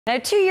Now,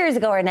 2 years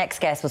ago, our next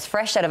guest was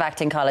fresh out of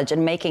acting college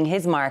and making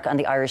his mark on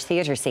the Irish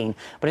theatre scene.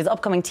 But his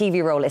upcoming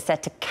TV role is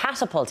set to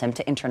catapult him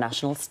to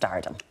international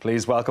stardom.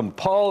 Please welcome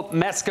Paul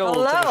Mescal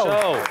to the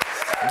show.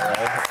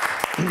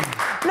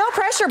 No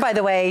pressure, by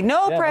the way.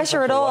 No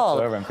pressure at all.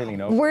 Whatsoever. I'm feeling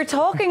no We're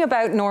talking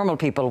about Normal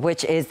People,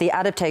 which is the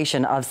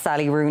adaptation of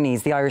Sally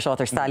Rooney's, the Irish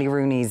author Sally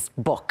Rooney's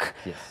book.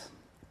 Yes.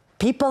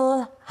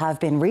 People have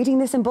been reading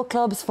this in book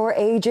clubs for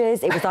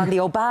ages. It was on the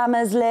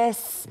Obama's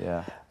list.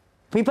 Yeah.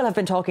 People have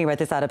been talking about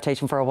this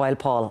adaptation for a while,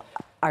 Paul.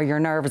 Are your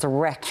nerves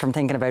wrecked from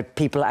thinking about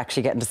people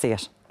actually getting to see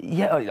it?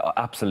 Yeah,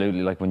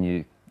 absolutely. Like when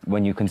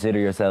you consider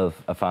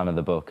yourself a fan of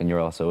the book and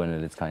you're also in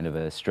it, it's kind of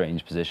a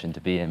strange position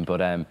to be in.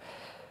 But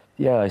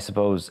yeah, I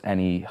suppose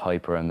any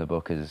hype around the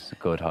book is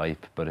good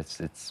hype, but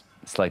it's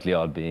slightly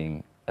odd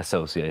being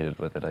associated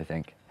with it, I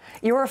think.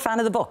 You were a fan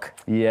of the book?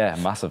 Yeah,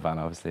 massive fan,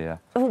 obviously, yeah.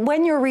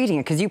 When you were reading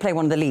it, because you play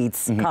one of the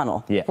leads,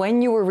 Connell. Yeah.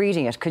 When you were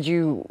reading it,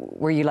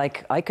 were you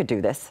like, I could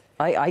do this?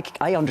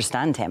 I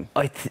understand him.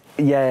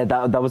 Yeah,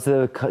 that was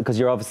because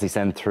you're obviously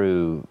sent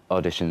through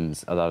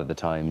auditions a lot of the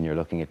time and you're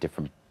looking at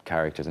different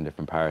characters and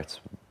different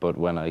parts. But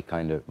when I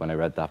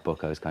read that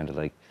book, I was kind of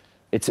like,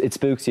 it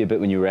spooks you a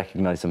bit when you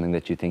recognise something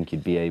that you think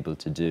you'd be able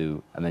to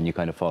do, and then you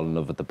kind of fall in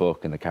love with the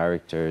book and the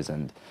characters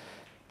and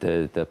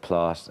the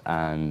plot,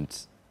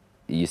 and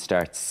you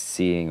start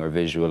seeing or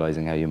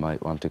visualising how you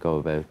might want to go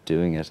about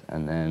doing it,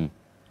 and then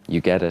you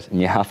get it and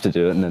you have to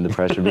do it, and then the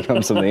pressure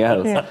becomes something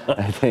else. Yeah.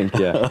 I think,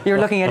 yeah. You're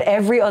looking at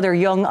every other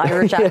young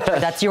Irish actor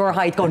that's your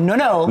height going,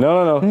 no,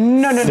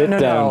 Sit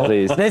down,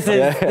 please. This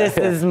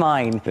is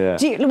mine. Yeah.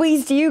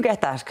 Louise, do you get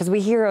that? Because we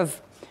hear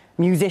of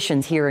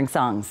musicians hearing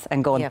songs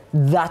and going,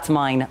 that's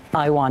mine,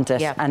 I want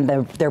it, and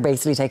they're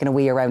basically taking a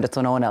wee around it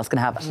so no one else can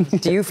have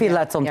it. Do you feel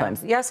that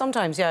sometimes? Yeah,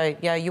 sometimes,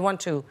 yeah, you want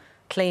to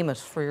claim it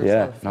for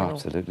yourself. Yeah, no,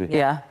 absolutely.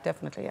 Yeah,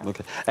 definitely, yeah.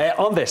 Okay.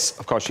 On this,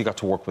 of course, you got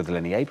to work with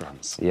Lenny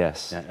Abrahamson.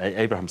 Yes.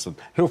 Abrahamson,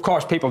 who, of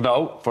course, people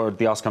know for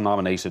the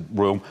Oscar-nominated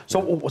Room.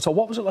 So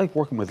what was it like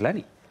working with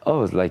Lenny?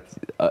 Oh, like,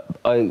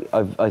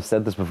 I've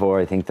said this before,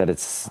 I think that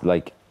it's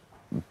like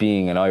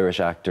being an Irish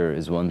actor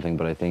is one thing,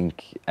 but I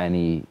think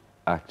any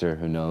actor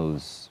who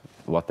knows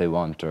what they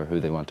want or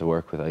who they want to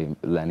work with,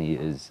 Lenny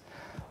is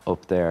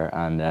up there,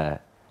 and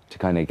to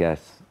kind of get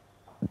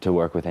to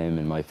work with him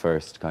in my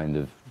first kind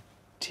of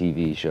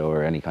TV show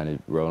or any kind of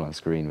role on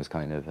screen was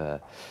kind of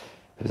it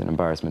was an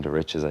embarrassment of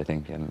riches, I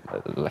think, and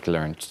like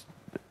learned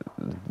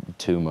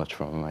too much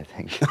from him, I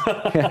think.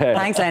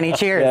 Thanks, Lenny.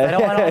 Cheers. I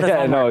don't want all this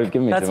homework. No,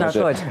 give me That's too not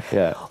much. good.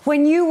 Yeah.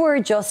 When you were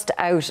just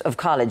out of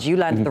college, you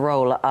landed the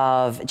role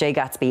of Jay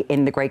Gatsby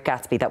in The Great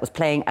Gatsby that was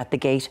playing at the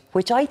Gate,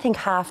 which I think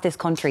half this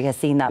country has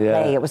seen that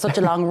play. It was such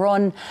a long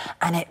run,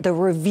 and the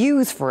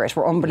reviews for it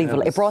were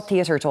unbelievable. It brought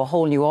theatre to a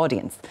whole new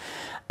audience.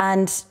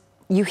 And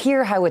you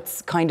hear how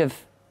it's kind of,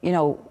 you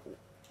know,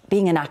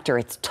 being an actor,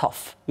 it's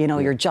tough. You know,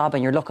 your job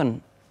and you're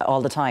looking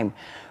all the time.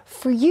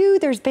 For you,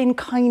 there's been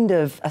kind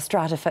of a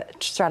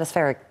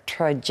stratospheric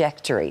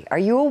trajectory. Are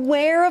you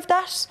aware of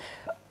that?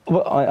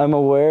 Well, I'm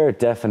aware,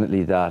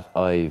 definitely, that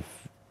I've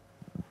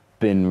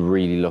been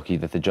really lucky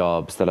that the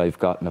jobs that I've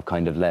gotten have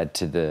kind of led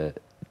to the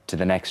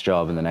next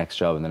job and the next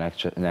job and the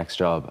next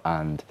job.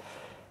 And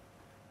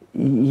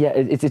yeah,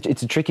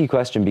 it's a tricky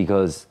question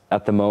because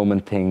at the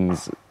moment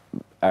things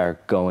are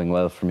going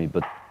well for me,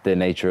 but the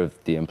nature of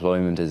the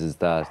employment is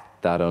that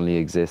only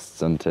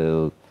exists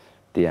until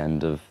the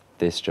end of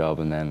this job,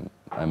 and then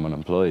I'm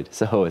unemployed.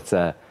 So it's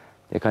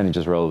you kind of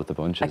just roll with the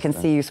punches. I can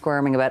see you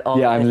squirming about all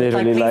this. Yeah, I'm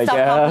literally like, please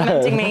stop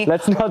complimenting me.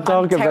 Let's not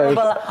talk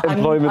about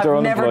employment or unemployment.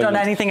 I've never done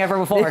anything ever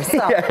before.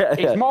 Stop.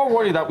 He's more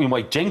worried that we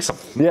might jinx him.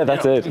 Yeah,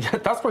 that's it.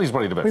 That's what he's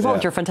worried about. We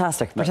won't. You're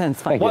fantastic. Pretend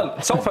it's fine. Well,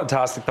 so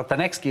fantastic that the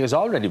next gear is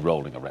already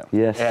rolling around.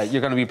 Yes.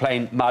 You're going to be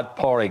playing Mad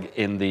Porrig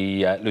in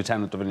the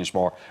Lieutenant of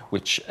Inishmore,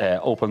 which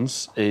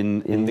opens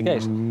in the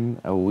Gate.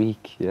 A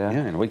week, yeah.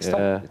 Yeah, in a week's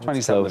time.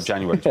 27th of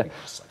January, to be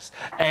precise.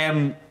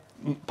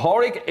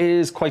 Porrig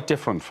is quite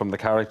different from the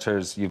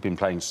characters you've been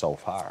playing so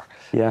far.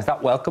 Yeah. Is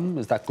that welcome?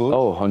 Is that good?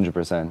 Oh,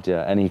 100%,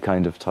 yeah. Any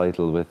kind of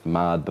title with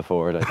mad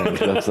before it, I think,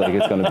 looks like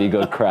it's going to be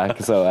good crack.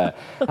 So,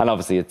 and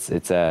obviously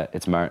it's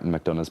Martin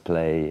McDonagh's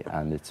play,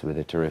 and it's with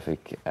a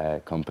terrific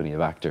company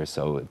of actors,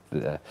 so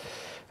it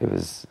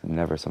was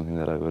never something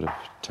that I would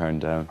have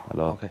turned down at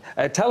all.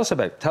 Okay. Tell us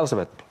about the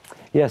play.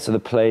 Yeah, so the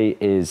play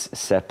is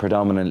set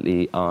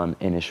predominantly on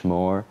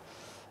Inishmore.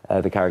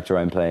 The character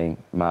I'm playing,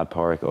 Mad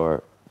Porrig,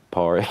 or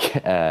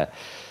Porrig,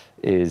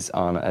 he's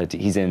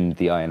in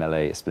the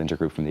INLA, a splinter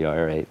group from the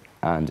IRA,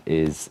 and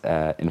is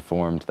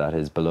informed that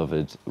his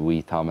beloved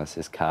wee Thomas,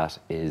 his cat,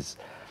 is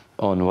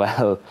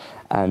unwell,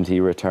 and he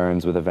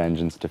returns with a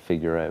vengeance to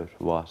figure out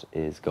what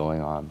is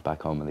going on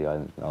back home on the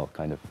island. All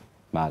kind of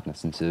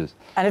madness ensues.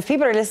 And if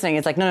people are listening,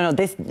 it's like, no,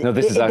 this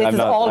is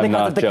all I'm because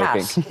not of the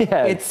joking. cat.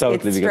 Yeah, it's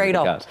totally straight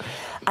because up. of the cat.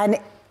 And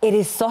it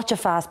is such a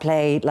fast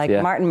play. Like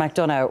Martin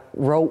McDonagh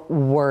wrote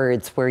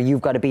words where you've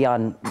got to be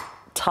on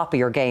top of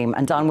your game,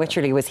 and Don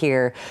Wycherley was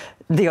here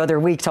the other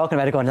week talking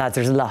about it, going, lads,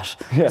 there's a lot.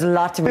 There's a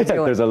lot to be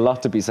doing. There's a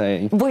lot to be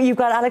saying. But you've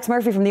got Alex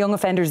Murphy from The Young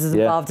Offenders is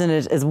involved in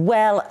it as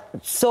well.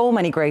 So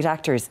many great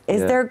actors.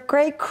 Is there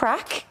great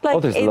crack?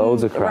 Like, there's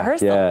loads of crack.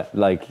 Rehearsal? Yeah,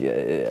 like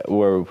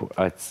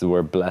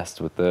we're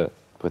blessed with the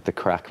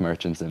crack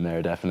merchants in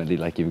there. Definitely,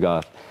 like you've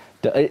got.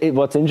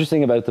 What's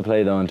interesting about the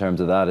play, though, in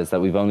terms of that, is that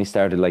we've only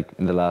started, like,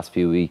 in the last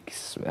week,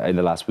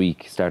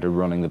 started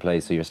running the play.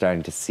 So you're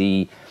starting to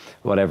see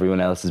what everyone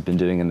else has been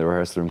doing in the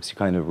rehearsal room, because you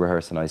kind of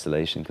rehearse in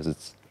isolation,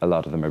 because a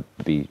lot of them are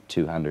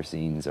two-hander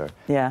scenes. So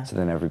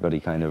then everybody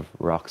kind of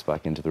rocks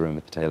back into the room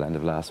at the tail end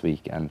of last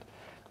week, and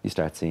you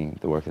start seeing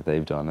the work that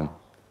they've done, and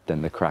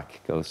then the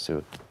crack goes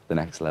to the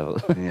next level.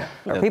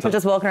 Are people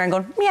just walking around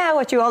going, meow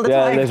at you all the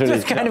time,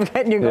 just kind of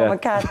getting you going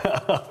with cats?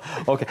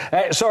 Okay,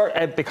 so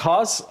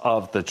because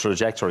of the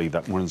trajectory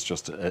that Muireann's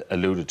just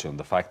alluded to, and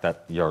the fact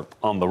that you're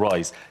on the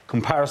rise,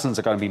 comparisons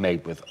are going to be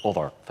made with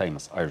other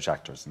famous Irish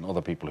actors and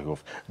other people who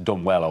have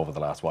done well over the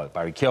last while.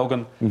 Barry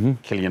Keoghan,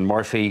 Cillian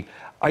Murphy.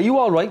 Are you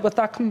all right with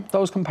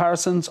those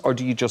comparisons, or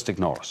do you just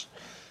ignore it?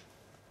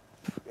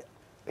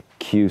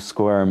 Cue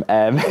squirm.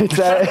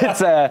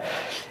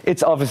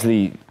 It's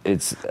obviously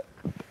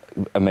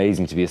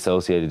amazing to be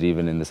associated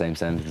even in the same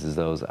sentence as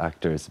those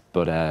actors,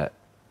 but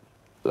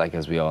like,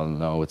 as we all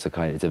know, it's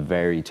a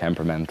very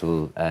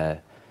temperamental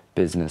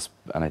business,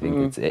 and I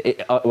think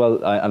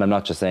and I'm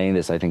not just saying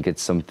this, I think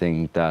it's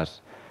something that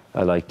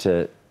I like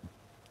to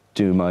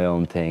do my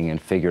own thing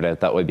and figure it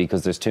out that way,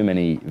 because there's too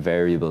many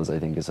variables, I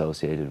think,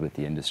 associated with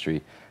the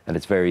industry, and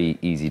it's very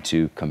easy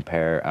to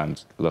compare.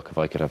 And look, if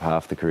I could have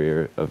half the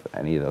career of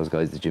any of those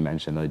guys that you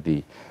mentioned, I'd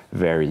be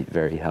very,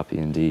 very happy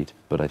indeed.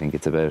 But I think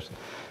it's about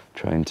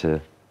trying to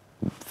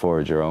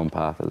forge your own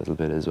path a little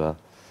bit as well.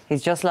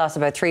 He's just lost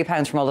about 3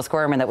 pounds from all the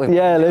squirming that we've...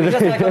 Yeah, literally.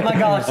 Just like,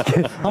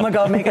 oh my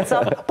God, make it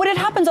stop. But it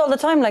happens all the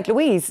time, like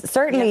Louise,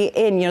 certainly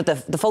in, you know,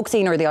 the folk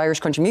scene or the Irish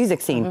country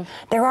music scene,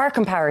 there are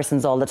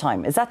comparisons all the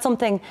time. Is that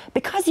something,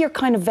 because you're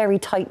kind of very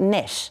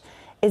tight-knit,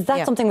 is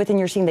that something within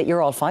your scene that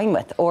you're all fine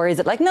with? Or is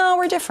it like, no,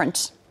 we're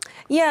different?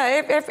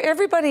 Yeah,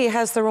 everybody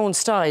has their own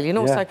style. You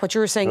know, it's like what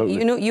you were saying. Totally.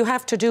 You know, you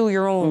have to do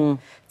your own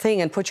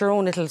thing and put your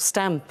own little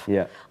stamp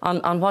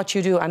on what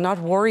you do, and not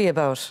worry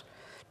about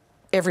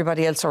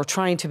everybody else or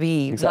trying to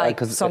be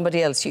like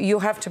somebody else. You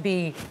have to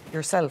be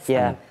yourself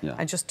and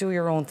just do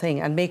your own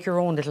thing and make your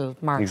own little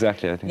mark.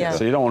 Exactly, I think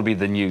so. You don't want to be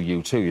the new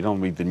you too. You don't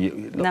want to be the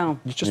new... No.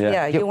 You just,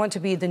 you want to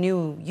be the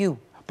new you.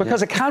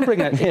 Because it can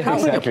bring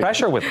a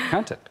pressure with it,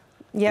 can't it?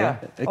 Yeah.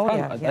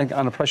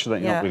 And a pressure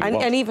that you don't really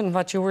want. And even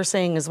what you were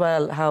saying as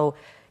well, how,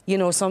 you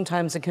know,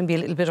 sometimes it can be a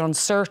little bit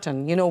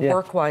uncertain, you know,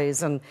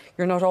 work-wise, and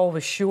you're not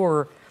always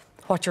sure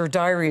what your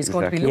diary is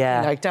going to be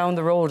looking like down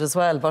the road as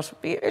well. But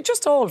it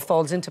just all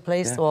falls into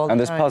place all the time. And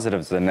there's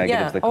positives and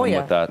negatives that come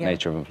with that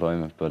nature of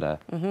employment.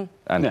 But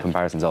and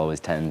comparisons always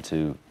tend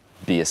to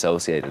be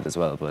associated as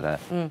well.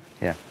 But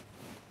yeah.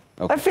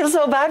 I feel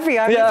so bad for you.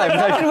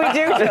 What did we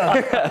do to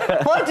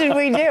him? What did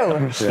we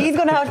do? He's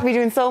going to have to be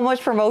doing so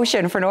much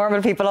promotion for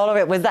normal people. All of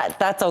it was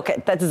that's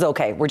okay. That is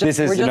okay. We're doing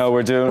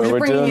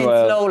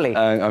well. Slowly.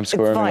 I'm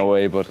squirming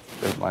away, but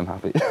I'm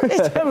happy.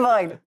 It's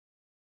fine.